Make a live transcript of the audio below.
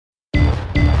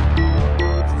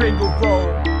finger roll,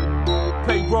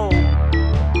 payroll.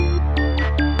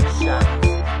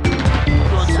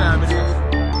 Good time it is.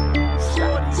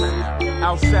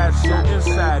 Outside, so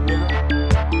inside,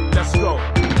 nigga. Let's go.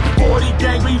 40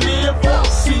 gang we live,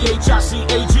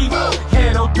 C-H-I-C-A-G.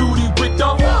 Hand on duty with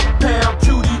the pound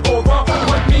cutie over.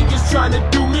 What niggas tryna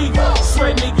do me?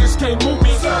 Swear niggas can't move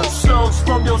me. Slugs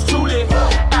from your truly,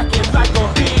 acting like a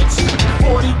bitch.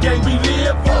 40 gang we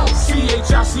live,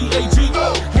 C-H-I-C-A-G.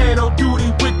 Hand on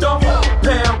duty with the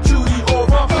pound cutie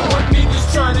over. What niggas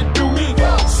tryna do me?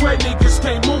 Swear niggas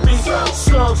can't move me.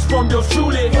 Slugs from your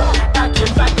truly,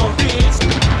 acting like a bitch.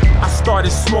 I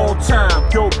started small time,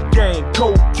 dope gang,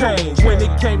 cocaine. When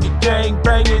it came to gang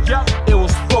banging, it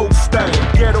was folk stain.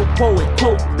 Ghetto poet,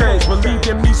 quote things, believed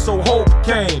in me so hope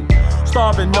came.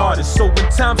 Starving artist, so when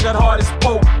times got hard, it's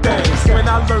poke things. When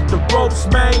I learned the ropes,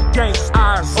 man, gangsta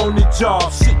eyes on the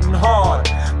job, sitting hard.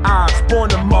 Eyes born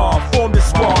to mob, formed a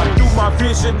squad. Through my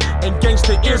vision and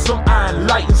gangsterism, I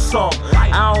enlighten some.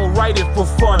 I don't write it for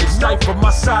fun, it's life from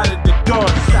my side of the gun,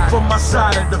 from my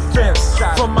side of the fence,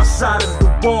 from my side of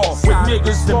the wall. With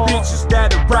niggas and bitches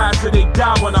that'll rise till they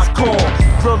die when I call.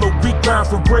 Real or weak grind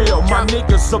for real, my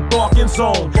niggas are barking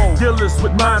zone. Dealers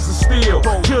with minds of steel,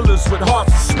 killers with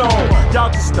hearts of stone. Y'all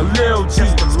just a Lil G,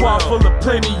 squad full of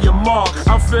plenty of marks.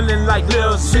 I'm feeling like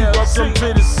Lil C, welcome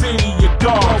to the city of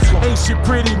dogs. Ain't shit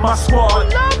pretty, my squad.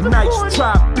 Nice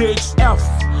try, bitch.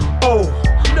 F-O-R-T-Y.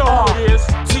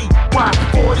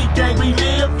 40 gang we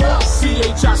live,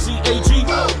 C-H-I-C-A-G.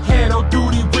 Hand on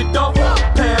duty with the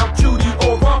pound cutie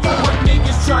over. What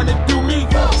niggas tryna do me?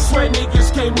 Swear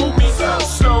niggas can't move me.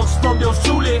 Slugs from your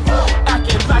truly,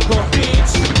 acting like a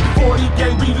bitch. 40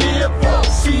 gang we live,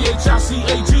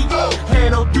 C-H-I-C-A-G.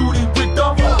 Hand on duty with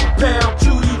the pound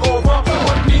cutie over.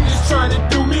 What niggas tryna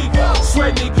do me?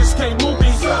 Swear niggas can't move me.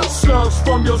 Slugs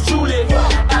from your truly,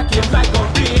 acting like a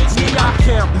bitch. Me, I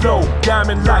camp low,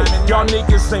 diamond light. Y'all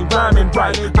niggas ain't rhyming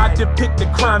right. I depict the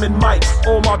crime in mics.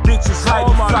 All my bitches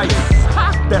hiding flights.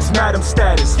 That's madam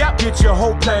status. Get your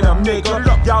whole plan up, nigga.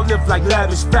 Y'all live like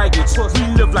lavish baggage. We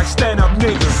live like stand-up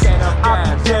niggas.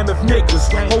 I be damn if niggas.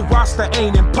 Whole roster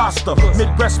ain't imposter.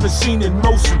 Midwest machine in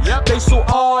motion. They so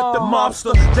hard, the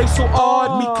mobster. They so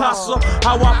hard, me casa.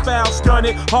 How I found done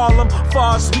it. Harlem,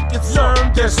 far as we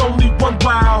concerned, there's only one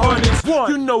wild hundreds.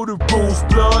 You know the rules,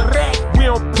 blood. We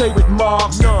don't play with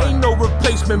mobs. Ain't no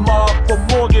replacement mob for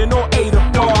Morgan or Ada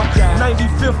Dog.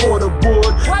 95th or the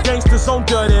wood. Gangsters on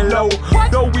dirty low.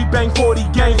 Though we bang 40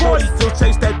 gang, 40 still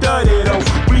chase that dirty though.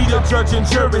 We the judge and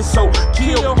jury, so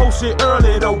kill whole shit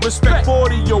early though. Respect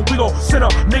 40, yo, we gon' send a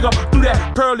nigga through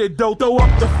that pearly though. Throw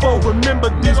up the foe, remember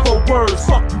these 4 words.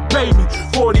 Fuck you, baby.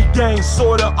 40 gang,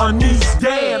 sorta uneasy.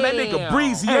 Damn, that nigga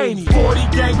breezy, ain't he? 40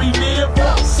 gang we live,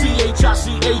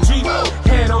 C-H-I-C-A-G.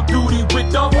 Hand on duty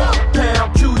with the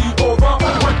pound cutie over.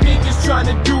 What niggas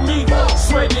tryna do me?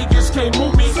 Swear niggas can't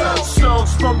move me.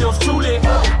 Slugs from your truly,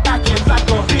 acting like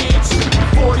a bitch.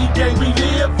 40 gang we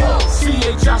live,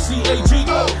 C-H-I-C-A-G.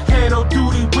 Hand on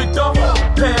duty with the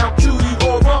pound cutie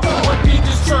over. What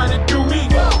niggas tryna do me?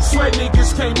 Swear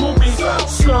niggas can't move me.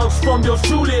 Slugs from your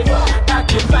truly,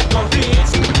 acting like a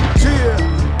bitch. Yeah,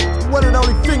 one and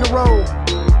only finger roll.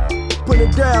 Putting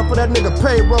it down for that nigga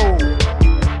Payroll.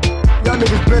 Y'all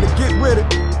niggas better get with it.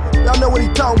 Y'all know what he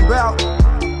talking about.